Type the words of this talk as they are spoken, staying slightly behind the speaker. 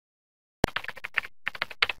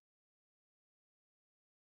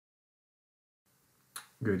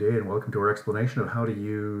Good day and welcome to our explanation of how to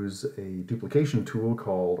use a duplication tool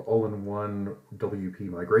called All-in-One WP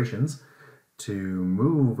Migrations to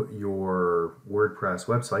move your WordPress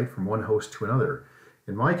website from one host to another.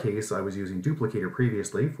 In my case, I was using Duplicator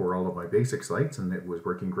previously for all of my basic sites and it was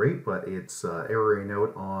working great, but it's erroring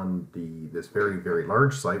out on this very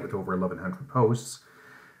large site with over 1,100 posts.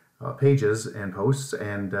 Pages and posts,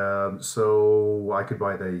 and so I could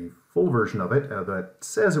buy the full version of it that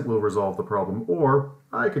says it will resolve the problem, or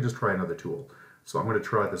I could just try another tool. So I'm going to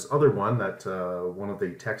try this other one that one of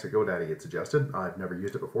the techs at GoDaddy had suggested. I've never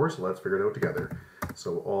used it before, so let's figure it out together.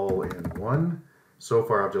 So all-in-one. So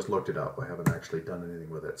far I've just looked it up. I haven't actually done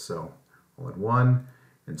anything with it. So all-in-one,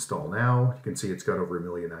 install now. You can see it's got over 1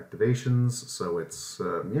 million activations, so it's,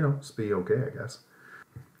 it's be okay, I guess.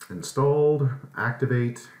 Installed,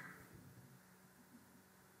 activate.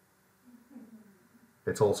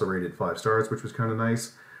 It's also rated 5 stars, which was kind of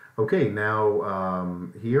nice. Okay, now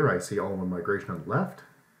here I see all-in-one migration on the left.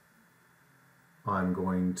 I'm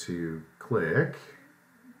going to click.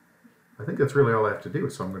 I think that's really all I have to do,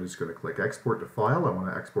 so I'm just going to click export to file. I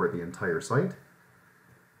want to export the entire site.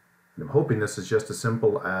 And I'm hoping this is just as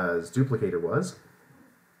simple as Duplicator was.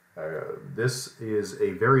 This is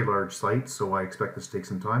a very large site, so I expect this to take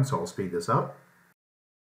some time, so I'll speed this up.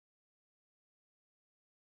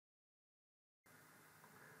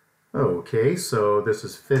 Okay, so this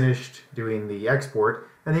is finished doing the export,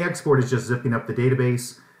 and the export is just zipping up the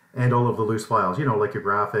database and all of the loose files, like your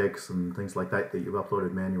graphics and things like that you've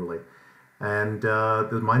uploaded manually. And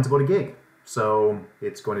mine's about 1 gig, so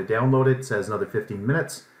it's going to download it. It says another 15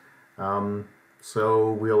 minutes.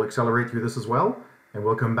 So we'll accelerate through this as well, and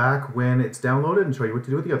we'll come back when it's downloaded and show you what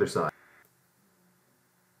to do with the other side.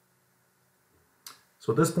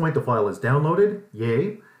 So at this point the file is downloaded,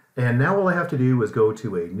 yay. And now all I have to do is go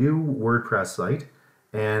to a new WordPress site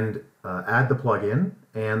and add the plugin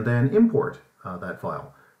and then import that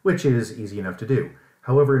file, which is easy enough to do.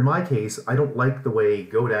 However, in my case, I don't like the way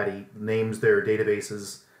GoDaddy names their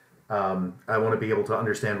databases. I want to be able to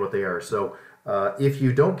understand what they are. So if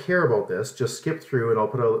you don't care about this, just skip through, and I'll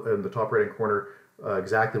put out in the top right-hand corner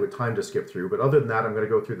exactly what time to skip through. But other than that, I'm going to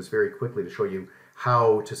go through this very quickly to show you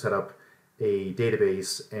how to set up a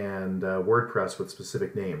database and WordPress with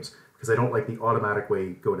specific names, because I don't like the automatic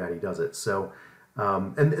way GoDaddy does it. So,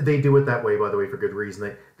 and they do it that way, by the way, for good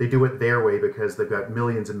reason. They do it their way because they've got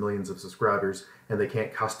millions and millions of subscribers and they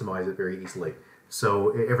can't customize it very easily. So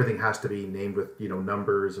everything has to be named with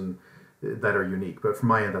numbers and that are unique. But from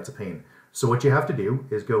my end, that's a pain. So what you have to do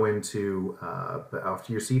is go into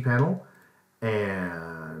after your cPanel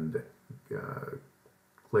and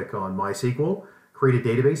click on MySQL. Create a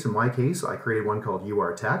database. In my case, I created one called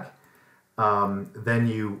URTech. Then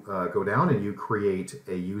you go down and you create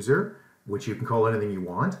a user, which you can call anything you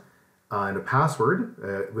want, and a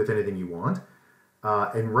password with anything you want,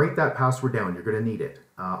 and write that password down. You're going to need it.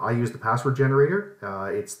 I use the password generator.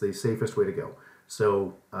 It's the safest way to go.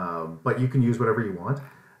 So, but you can use whatever you want.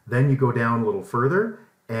 Then you go down a little further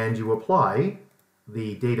and you apply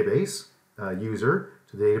the database user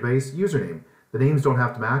to the database username. The names don't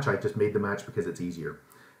have to match. I just made them match because it's easier.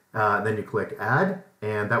 Then you click Add,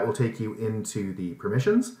 and that will take you into the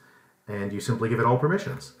permissions, and you simply give it all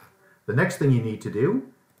permissions. The next thing you need to do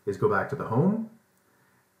is go back to the home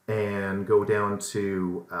and go down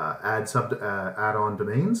to add-on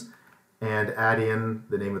domains and add in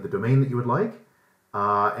the name of the domain that you would like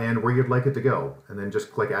and where you'd like it to go. And then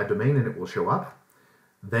just click Add Domain and it will show up.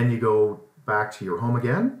 Then you go back to your home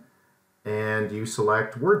again and you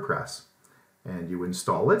select WordPress. And you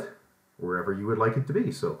install it wherever you would like it to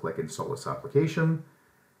be. So click Install this application.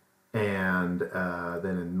 And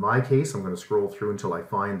then in my case, I'm going to scroll through until I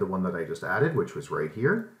find the one that I just added, which was right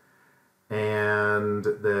here. And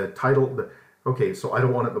the title, okay, so I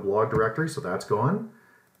don't want it in the blog directory, so that's gone.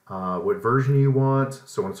 What version you want,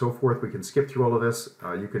 so on and so forth. We can skip through all of this.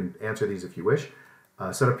 You can answer these if you wish.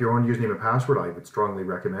 Set up your own username and password, I would strongly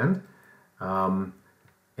recommend.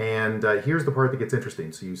 Here's the part that gets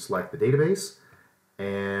interesting. So you select the database,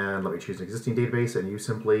 and let me choose an existing database, and you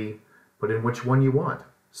simply put in which one you want.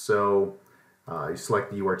 So you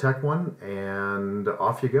select the URTech one, and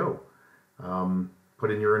off you go. Put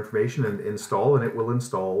in your information and install, and it will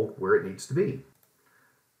install where it needs to be.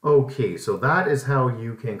 Okay, so that is how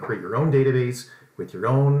you can create your own database with your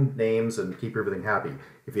own names and keep everything happy.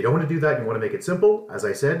 If you don't want to do that, you want to make it simple, as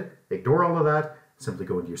I said, ignore all of that. Simply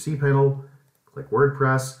go into your cPanel, click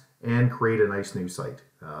WordPress, and create a nice new site.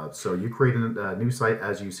 So you create a new site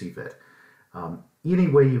as you see fit. Any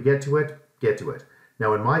way you get to it, get to it.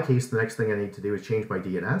 Now in my case, the next thing I need to do is change my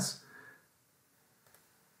DNS.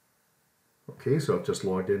 Okay, so I've just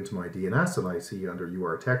logged into my DNS and I see under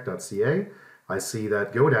urtech.ca, I see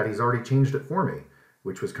that GoDaddy's already changed it for me,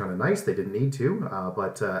 which was kind of nice. They didn't need to,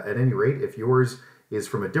 but at any rate, if yours is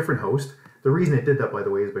from a different host, the reason it did that, by the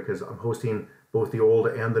way, is because I'm hosting both the old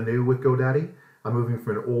and the new with GoDaddy. I'm moving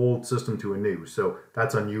from an old system to a new, so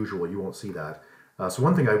that's unusual. You won't see that. So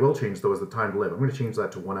one thing I will change, though, is the time to live. I'm going to change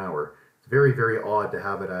that to 1 hour. It's very, very odd to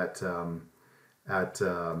have it at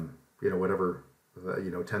whatever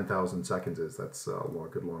 10,000 seconds is. That's a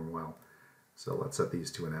good long while. So let's set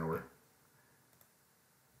these to 1 hour.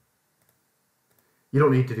 You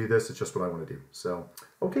don't need to do this, it's just what I want to do. So,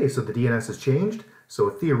 okay, so the DNS has changed. So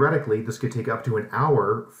theoretically, this could take up to 1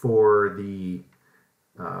 hour for the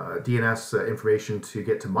DNS information to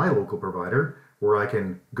get to my local provider, where I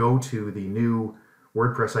can go to the new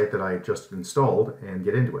WordPress site that I just installed and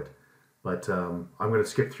get into it. But I'm going to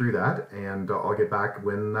skip through that, and I'll get back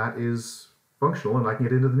when that is functional and I can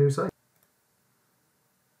get into the new site.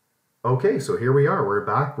 Okay, so here we are. We're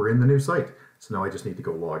back. We're in the new site. So now I just need to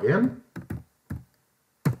go log in.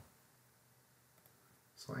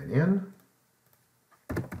 Sign in.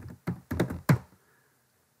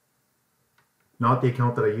 Not the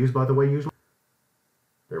account that I use, by the way, usually.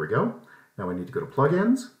 There we go. Now I need to go to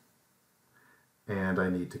plugins, and I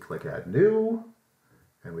need to click add new,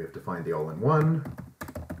 and we have to find the all-in-one.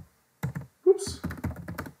 Whoops.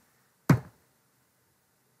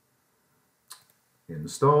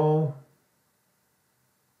 Install.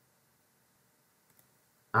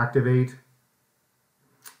 Activate.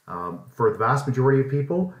 For the vast majority of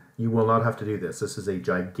people, you will not have to do this. This is a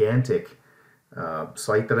gigantic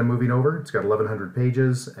site that I'm moving over. It's got 1,100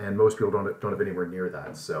 pages, and most people don't have anywhere near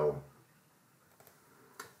that. So,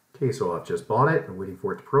 okay, so I've just bought it. I'm waiting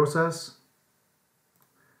for it to process.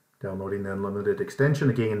 Downloading the unlimited extension.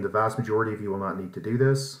 Again, the vast majority of you will not need to do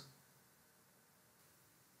this.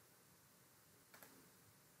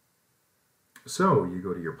 So you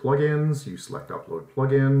go to your plugins, you select upload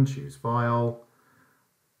plugin, choose file,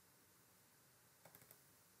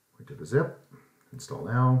 wait to the zip, install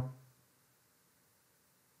now,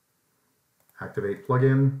 activate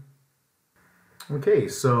plugin. Okay,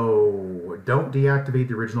 so don't deactivate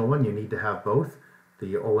the original one. You need to have both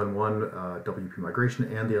the all-in-one WP migration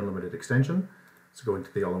and the unlimited extension. So go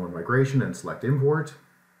into the all-in-one migration and select import.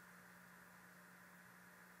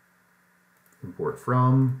 Import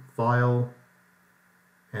from, file,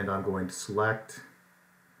 and I'm going to select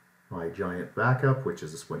my giant backup, which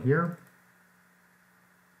is this one here.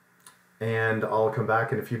 And I'll come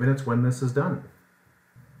back in a few minutes when this is done.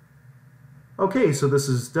 Okay, so this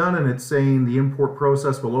is done, and it's saying the import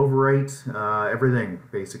process will overwrite everything,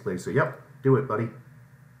 basically. So yep, do it, buddy.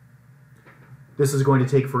 This is going to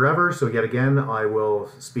take forever, so yet again, I will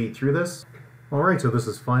speed through this. All right, so this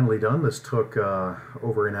is finally done. This took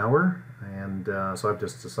over 1 hour, and so I've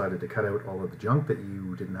just decided to cut out all of the junk that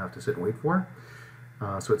you didn't have to sit and wait for.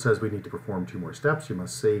 So it says we need to perform 2 more steps. You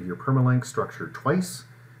must save your permalink structure twice.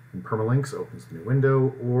 And permalinks opens the new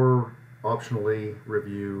window, or optionally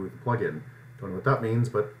review the plugin. Don't know what that means,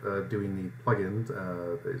 but doing the plugin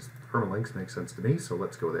is permalinks makes sense to me, so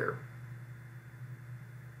let's go there.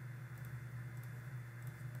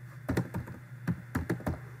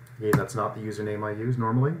 Again, that's not the username I use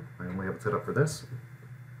normally. I only have it set up for this.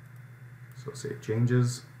 So save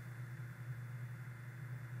changes.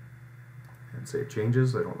 And save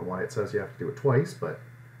changes. I don't know why it says you have to do it twice, but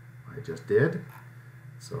I just did.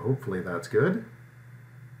 So hopefully that's good.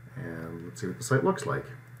 And let's see what the site looks like.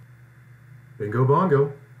 Bingo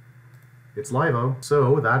bongo. It's live-o.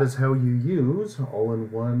 So that is how you use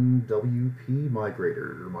all-in-one WP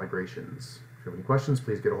migrator or migrations. If you have any questions,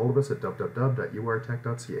 please get a hold of us at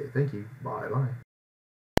www.urtech.ca. Thank you. Bye-bye.